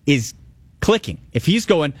is clicking, if he's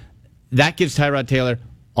going, that gives Tyrod Taylor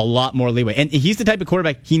a lot more leeway. And he's the type of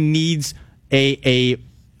quarterback, he needs a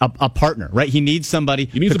partner, right? He needs somebody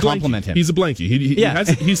to complement him. He's a blankie.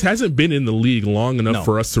 He hasn't been in the league long enough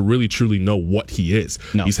for us to really truly know what he is.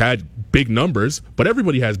 No. He's had big numbers, but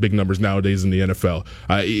everybody has big numbers nowadays in the NFL.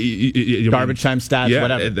 Garbage time stats,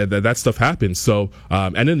 whatever. That stuff happens. So,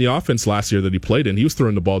 and in the offense last year that he played in, he was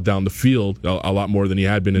throwing the ball down the field a lot more than he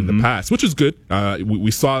had been in the past, which is good. We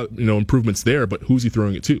saw improvements there, but who's he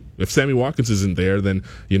throwing it to? If Sammy Watkins isn't there, then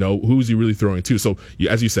who's he really throwing it to? So,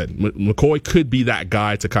 as you said, McCoy could be that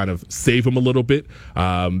guy to kind of save him a little bit.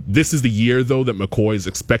 This is the year, though, that McCoy is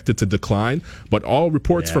expected to decline, but all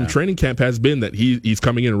reports from training camp has been that he's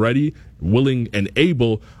coming in ready, willing, and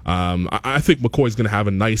able. I think McCoy's going to have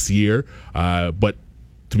a nice year, but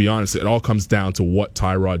to be honest, it all comes down to what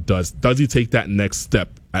Tyrod does. Does he take that next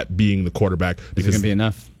step at being the quarterback? Because it's going to be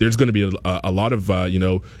enough. There's going to be a lot of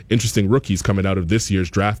interesting rookies coming out of this year's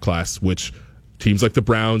draft class, which teams like the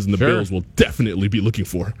Browns and the Bills will definitely be looking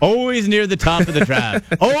for. Always near the top of the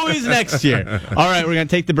draft. Always next year. All right, we're going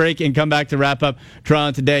to take the break and come back to wrap up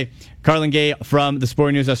Toronto Today. Carlin Gay from the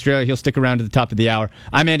Sporting News Australia. He'll stick around to the top of the hour.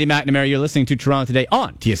 I'm Andy McNamara. You're listening to Toronto Today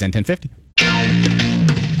on TSN 1050.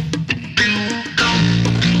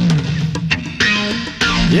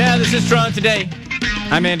 Yeah, this is Toronto Today.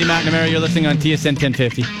 I'm Andy McNamara. You're listening on TSN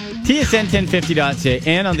 1050, TSN1050.ca,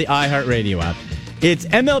 and on the iHeartRadio app. It's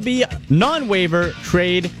MLB non-waiver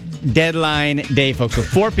trade deadline day, folks. So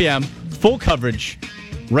 4 p.m., full coverage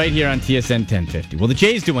right here on TSN 1050. Will the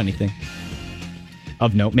Jays do anything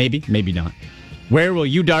of note? Maybe, maybe not. Where will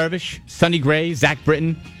Yu Darvish, Sonny Gray, Zach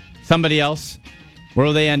Britton, somebody else, where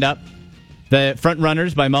will they end up? The front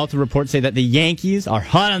runners by multiple reports say that the Yankees are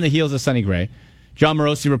hot on the heels of Sonny Gray. John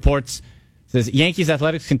Morosi reports, says Yankees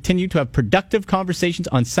Athletics continue to have productive conversations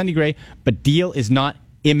on Sonny Gray, but deal is not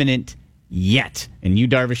imminent yet. And Yu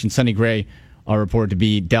Darvish and Sonny Gray are reported to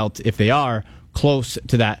be dealt, if they are, close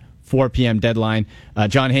to that 4 p.m. deadline.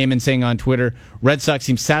 John Heyman saying on Twitter, Red Sox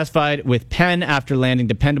seem satisfied with Penn after landing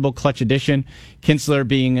dependable clutch addition. Kinsler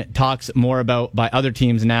being talks more about by other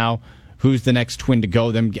teams now. Who's the next twin to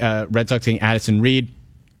go? Them Red Sox saying Addison Reed.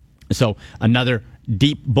 So another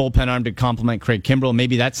deep bullpen arm to complement Craig Kimbrell.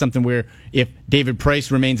 Maybe that's something where if David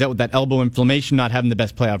Price remains out with that elbow inflammation, not having the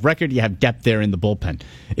best playoff record, you have depth there in the bullpen.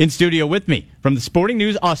 In studio with me from the Sporting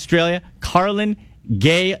News Australia, Carlin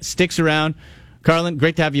Gay sticks around. Carlin,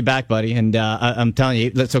 great to have you back, buddy. And I'm telling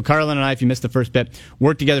you, so Carlin and I, if you missed the first bit,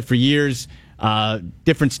 worked together for years,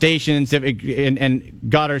 different stations, and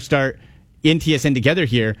got our start in TSN together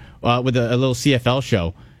here with a little CFL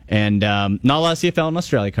show. And not a lot of CFL in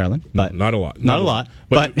Australia, Carlin. But not a lot. Not a lot.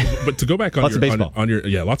 But to go back on lots of baseball. On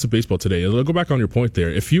your lots of baseball today. I'll go back on your point there.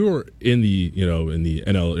 If you're in the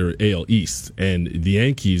NL or AL East and the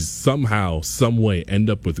Yankees somehow, some way end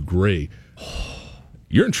up with Gray,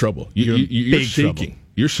 you're in trouble. You're shaking. Trouble.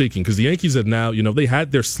 You're shaking because the Yankees have now, they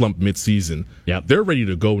had their slump midseason. Yep. They're ready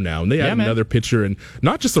to go now. And they have another pitcher and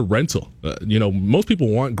not just a rental. Most people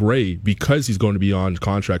want Gray because he's going to be on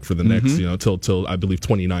contract for the next, till I believe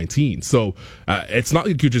 2019. So it's not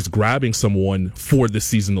like you're just grabbing someone for this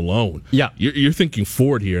season alone. Yeah. You're thinking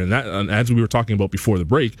forward here. And that, as we were talking about before the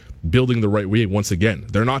break, building the right way once again.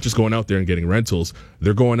 They're not just going out there and getting rentals.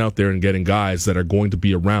 They're going out there and getting guys that are going to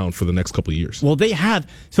be around for the next couple of years. Well, they have.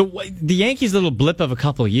 So the Yankees' little blip of a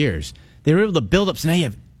couple of years, they were able to build up. So now you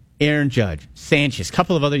have Aaron Judge, Sanchez, a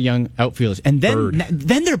couple of other young outfielders. And then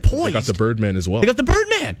they're poised. They got the Birdman as well. They got the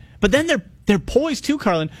Birdman. But then they're poised too,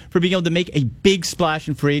 Carlin, for being able to make a big splash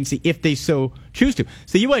in free agency if they so choose to.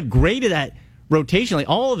 So you had Gray to that rotationally,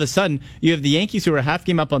 all of a sudden, you have the Yankees who are a half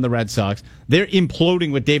game up on the Red Sox. They're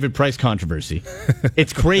imploding with David Price controversy.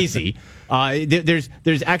 It's crazy.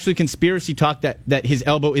 There's actually conspiracy talk that his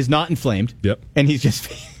elbow is not inflamed. Yep. And he's just...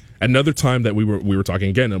 Another time that we were talking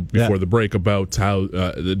again before the break about how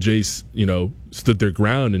the Jays, stood their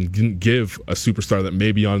ground and didn't give a superstar that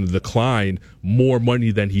may be on the decline more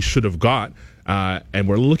money than he should have got. And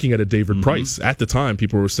we're looking at a David Price. At the time,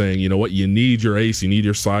 people were saying, you know what, you need your ace, you need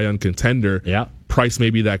your Cy Young contender. Yeah. Price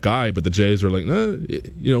may be that guy, but the Jays are like,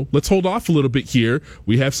 let's hold off a little bit here.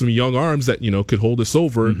 We have some young arms that, could hold us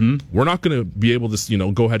over. Mm-hmm. We're not going to be able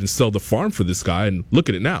to, go ahead and sell the farm for this guy. And look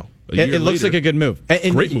at it now. It looks like a good move.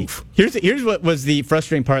 Great move. Here's what was the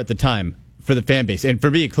frustrating part at the time for the fan base, and for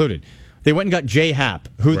me included. They went and got Jay Happ,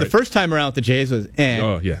 who the first time around with the Jays was,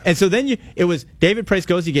 and so then it was David Price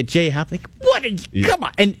goes, you get Jay Happ. Like, what? Come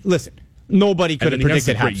on. And listen, nobody could have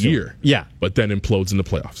predicted Happ. Year. Yeah. But then implodes in the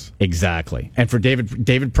playoffs. Exactly. And for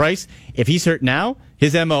David Price, if he's hurt now,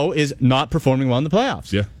 his MO is not performing well in the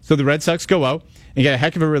playoffs. Yeah. So the Red Sox go out and get a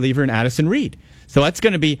heck of a reliever in Addison Reed. So that's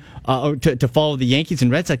going to be to follow the Yankees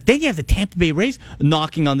and Red Sox. Then you have the Tampa Bay Rays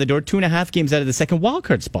knocking on the door 2.5 games out of the second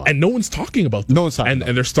wildcard spot. And no one's talking about them. No one's talking about them.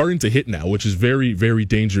 And they're starting to hit now, which is very, very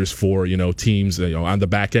dangerous for, teams on the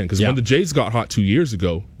back end. Because when the Jays got hot 2 years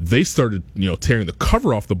ago, they started tearing the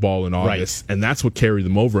cover off the ball in August. Right. And that's what carried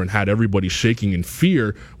them over and had everybody shaking in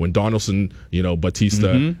fear when Donaldson,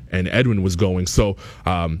 Bautista, and Edwin was going. So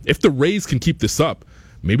if the Rays can keep this up,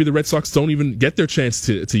 maybe the Red Sox don't even get their chance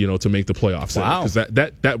to make the playoffs. Wow. Because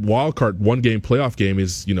that wild card 1-game playoff game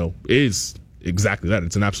is exactly that.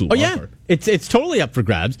 It's an absolute wild card. It's totally up for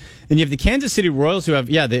grabs. And you have the Kansas City Royals who have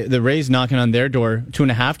the Rays knocking on their door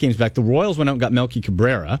 2.5 games back. The Royals went out and got Melky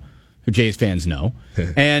Cabrera, who Jays fans know.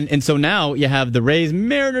 and so now you have the Rays,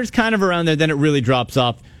 Mariners kind of around there, then it really drops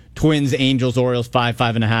off. Twins, Angels, Orioles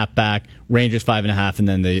 5.5 back, Rangers 5.5, and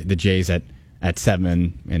then the Jays at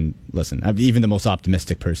 7, and listen, even the most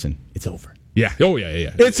optimistic person, it's over. Yeah. Oh,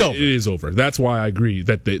 yeah. It's over. It is over. That's why I agree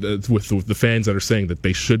that with the fans that are saying that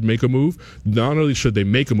they should make a move. Not only should they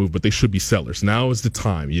make a move, but they should be sellers. Now is the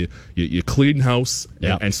time. You clean house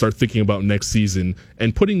and start thinking about next season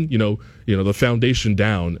and putting the foundation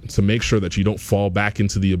down to make sure that you don't fall back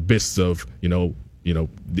into the abyss of the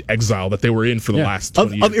exile that they were in for the last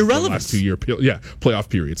 20 years, of irrelevance, the last 2 year playoff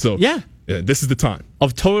period. So this is the time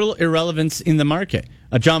of total irrelevance in the market.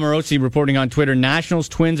 John Morosi reporting on Twitter, Nationals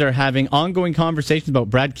Twins are having ongoing conversations about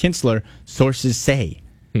Brad Kintzler, sources say.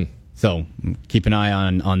 So keep an eye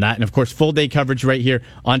on that. And, of course, full day coverage right here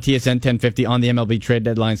on TSN 1050 on the MLB trade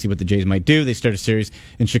deadline. See what the Jays might do. They start a series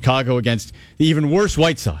in Chicago against the even worse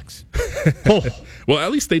White Sox. Well,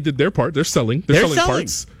 at least they did their part. They're selling. They're selling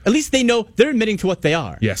parts. At least they know they're admitting to what they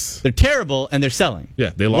are. Yes. They're terrible, and they're selling.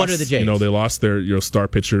 Yeah, they lost. What are the Jays? They lost their star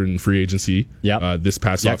pitcher in free agency this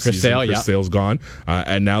past offseason. Chris Sale's gone.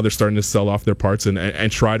 And now they're starting to sell off their parts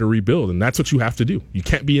and try to rebuild. And that's what you have to do. You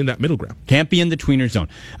can't be in that middle ground. Can't be in the tweener zone.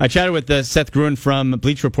 I chatted with Seth Gruen from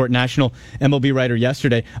Bleacher Report, national MLB writer,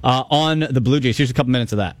 yesterday on the Blue Jays. Here's a couple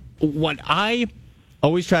minutes of that. What I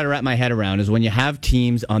always try to wrap my head around is when you have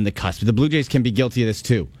teams on the cusp. The Blue Jays can be guilty of this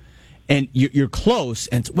too. And you're close,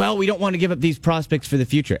 and we don't want to give up these prospects for the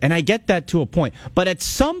future. And I get that to a point. But at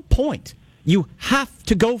some point, you have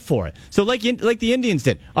to go for it. So like the Indians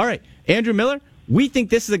did. All right, Andrew Miller, we think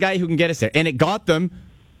this is a guy who can get us there. And it got them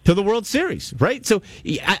to the World Series, right? So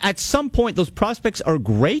at some point, those prospects are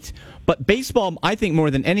great. But baseball, I think more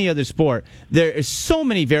than any other sport, there are so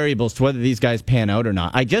many variables to whether these guys pan out or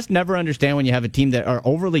not. I just never understand when you have a team that are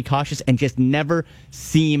overly cautious and just never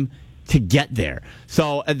seem to get there.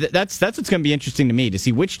 So that's what's going to be interesting to me, to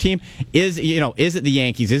see which team is it the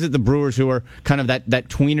Yankees, is it the Brewers, who are kind of that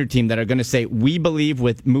tweener team that are going to say, we believe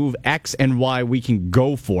with move X and Y we can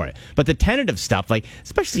go for it. But the tentative stuff, like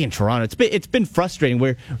especially in Toronto, it's been frustrating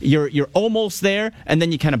where you're almost there and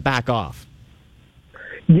then you kind of back off.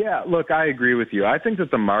 Yeah, look, I agree with you. I think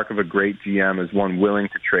that the mark of a great GM is one willing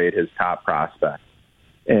to trade his top prospect.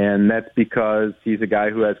 And that's because he's a guy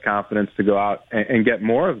who has confidence to go out and get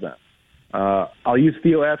more of them. I'll use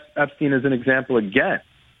Theo Epstein as an example again.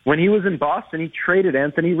 When he was in Boston, he traded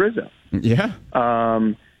Anthony Rizzo. Yeah.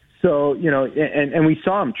 So, and we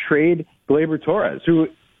saw him trade Gleyber Torres, who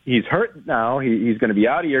he's hurt now. He's going to be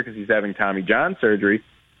out of here because he's having Tommy John surgery,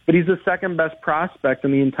 but he's the second best prospect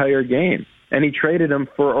in the entire game. And he traded him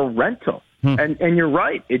for a rental. And you're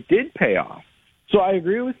right, it did pay off. So I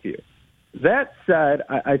agree with you. That said,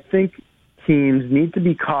 I think teams need to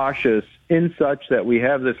be cautious in such that we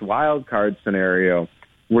have this wild card scenario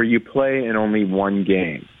where you play in only one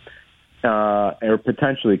game, or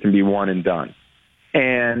potentially can be one and done.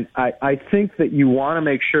 And I think that you want to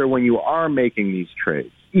make sure when you are making these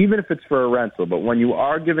trades, even if it's for a rental, but when you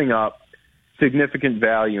are giving up significant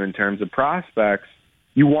value in terms of prospects,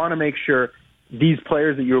 you want to make sure these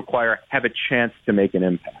players that you acquire have a chance to make an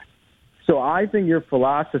impact. So I think your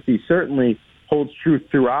philosophy certainly holds true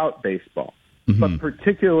throughout baseball, but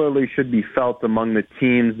particularly should be felt among the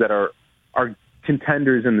teams that are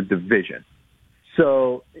contenders in the division.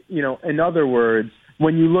 So, in other words,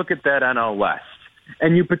 when you look at that NL West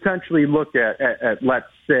and you potentially look at let's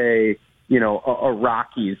say, a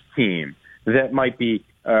Rockies team that might be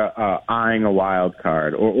eyeing a wild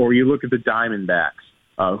card, or you look at the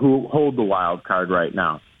Diamondbacks who hold the wild card right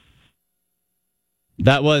now.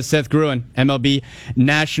 That was Seth Gruen, MLB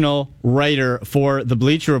national writer for the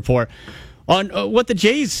Bleacher Report, on what the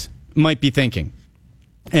Jays might be thinking.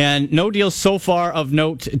 And no deals so far of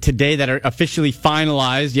note today that are officially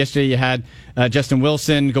finalized. Yesterday you had Justin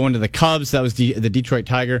Wilson going to the Cubs. That was the Detroit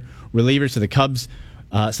Tiger relievers to the Cubs,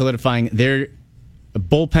 solidifying their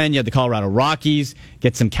bullpen. You had the Colorado Rockies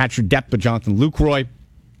get some catcher depth with Jonathan Lucroy.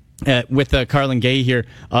 With Carlin Gay here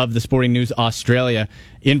of the Sporting News Australia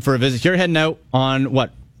in for a visit. You're heading out on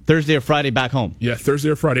what? Thursday or Friday back home? Yeah, Thursday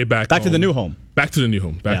or Friday back home. To the new home. Back to the new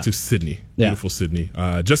home. Back to Sydney. Beautiful Sydney.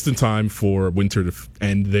 Just in time for winter to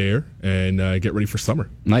end there and get ready for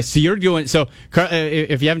summer. Nice. So you're going. So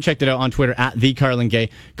if you haven't checked it out on Twitter, at the Carlin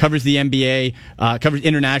Gay, covers the NBA, covers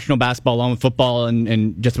international basketball along with football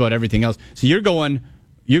and just about everything else. So you're going.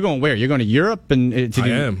 You're going where? You're going to Europe? I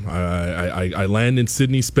am. I land in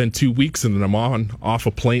Sydney, spend 2 weeks, and then I'm off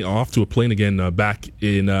to a plane again back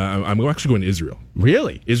in. I'm actually going to Israel.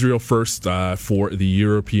 Really? Israel first for the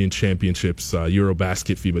European Championships,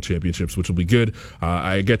 Eurobasket FIBA Championships, which will be good.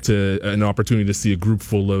 I get an opportunity to see a group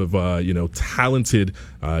full of talented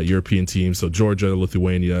European teams. So Georgia,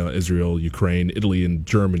 Lithuania, Israel, Ukraine, Italy, and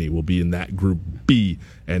Germany will be in that Group B,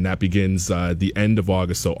 and that begins the end of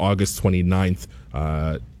August. So August 29th.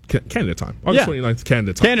 Canada time. August 29th,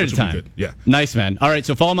 Canada time. Canada time. Good. Yeah. Nice, man. All right,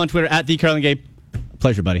 so follow him on Twitter, at the Carlin Gay.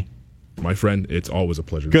 Pleasure, buddy. My friend, it's always a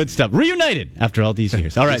pleasure. Good stuff. Reunited after all these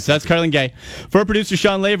years. All right, so that's Carlin Gay. For producer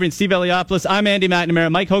Sean Lavery and Steve Eliopoulos, I'm Andy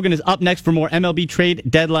McNamara. Mike Hogan is up next for more MLB trade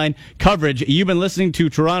deadline coverage. You've been listening to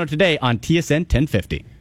Toronto Today on TSN 1050.